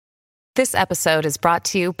This episode is brought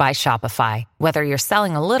to you by Shopify. Whether you're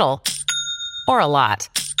selling a little or a lot,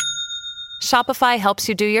 Shopify helps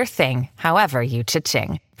you do your thing, however you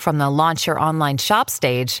cha-ching. From the launch your online shop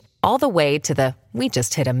stage, all the way to the we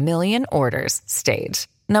just hit 1 million orders stage.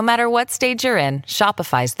 No matter what stage you're in,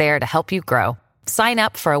 Shopify's there to help you grow. Sign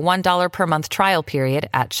up for a $1 per month trial period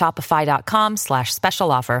at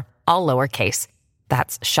shopify.com/special offer, all lowercase.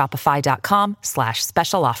 That's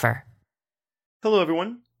shopify.com/special offer. Hello,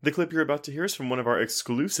 everyone. The clip you're about to hear is from one of our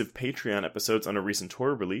exclusive Patreon episodes on a recent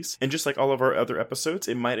horror release, and just like all of our other episodes,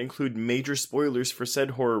 it might include major spoilers for said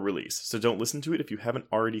horror release, so don't listen to it if you haven't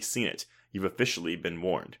already seen it. You've officially been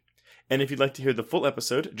warned. And if you'd like to hear the full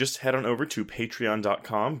episode, just head on over to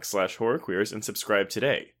patreon.com/horrorqueers and subscribe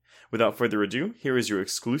today. Without further ado, here is your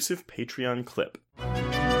exclusive Patreon clip.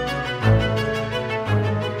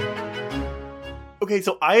 Okay,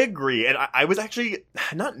 so I agree, and I was actually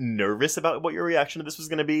not nervous about what your reaction to this was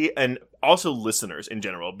going to be, and also listeners in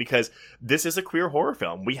general, because this is a queer horror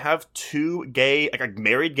film. We have two gay, like a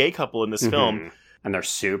married gay couple in this film. And they're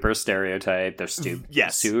super stereotyped, they're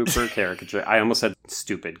super caricature. I almost said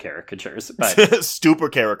stupid caricatures, but... Super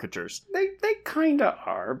caricatures. They kind of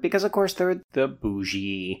are, because of course they're the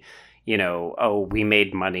bougie, we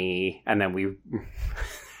made money, and then we...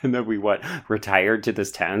 And then we retired to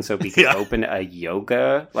this town so we could open a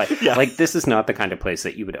yoga. Like this is not the kind of place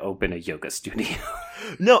that you would open a yoga studio.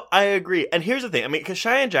 No, I agree. And here's the thing. I mean, because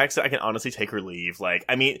Cheyenne Jackson, I can honestly take or leave.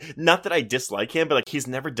 Not that I dislike him, but he's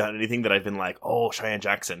never done anything that I've been like, oh, Cheyenne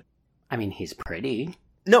Jackson. I mean, he's pretty.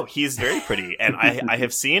 No, he's very pretty. And I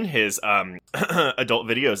have seen his adult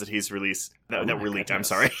videos that he's released. Leaked, I'm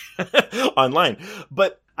sorry. Online.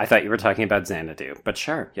 But I thought you were talking about Xanadu. But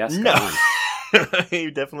sure, yes, no. Go on. He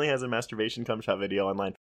definitely has a masturbation cum shot video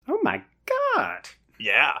online. Oh my god.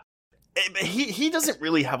 Yeah. He doesn't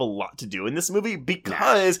really have a lot to do in this movie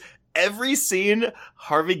because every scene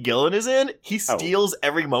Harvey Guillen is in, he steals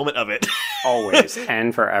every moment of it. Always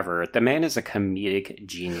and forever. The man is a comedic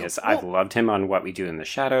genius. I've loved him on What We Do in the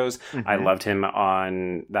Shadows. Mm-hmm. I loved him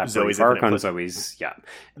on that Zoe's arc on Zoe's. Yeah.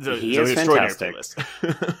 He is fantastic.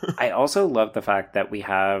 I also love the fact that we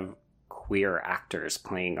have queer actors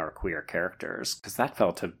playing our queer characters, because that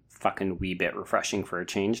felt a fucking wee bit refreshing for a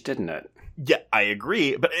change, didn't it? Yeah, I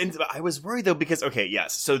agree. But I was worried though, because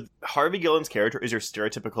so Harvey Guillen's character is your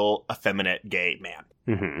stereotypical effeminate gay man.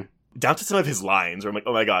 Mm-hmm. Down to some of his lines where I'm like,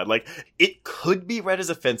 oh my god, it could be read as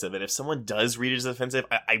offensive, and if someone does read it as offensive,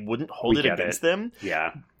 I wouldn't hold it against them.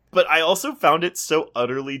 Yeah. But I also found it so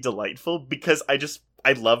utterly delightful because I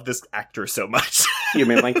love this actor so much. You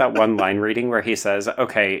mean like that one line reading where he says,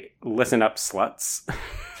 okay, listen up, sluts?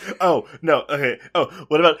 Oh, no, okay. Oh,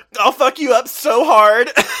 what about, I'll fuck you up so hard!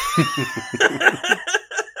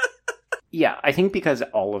 Yeah, I think because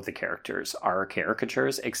all of the characters are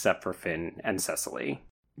caricatures except for Finn and Cecily.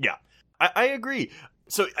 Yeah, I agree.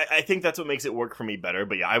 So I think that's what makes it work for me better.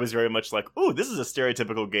 But yeah, I was very much like, oh, this is a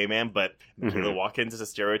stereotypical gay man, but Michaela Watkins is a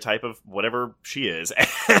stereotype of whatever she is.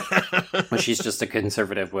 Well, she's just a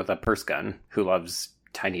conservative with a purse gun who loves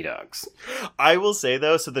tiny dogs. I will say,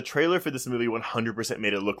 though, so the trailer for this movie 100%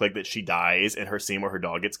 made it look like that she dies in her scene where her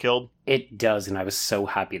dog gets killed. It does, and I was so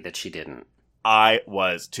happy that she didn't. I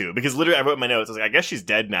was, too. Because literally, I wrote in my notes, I was like, I guess she's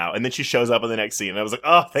dead now. And then she shows up in the next scene, and I was like,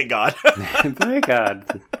 oh, thank God. Thank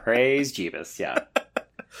God. Praise Jeebus, yeah.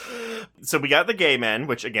 So we got the gay men,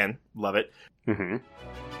 which, again, love it. Mm-hmm.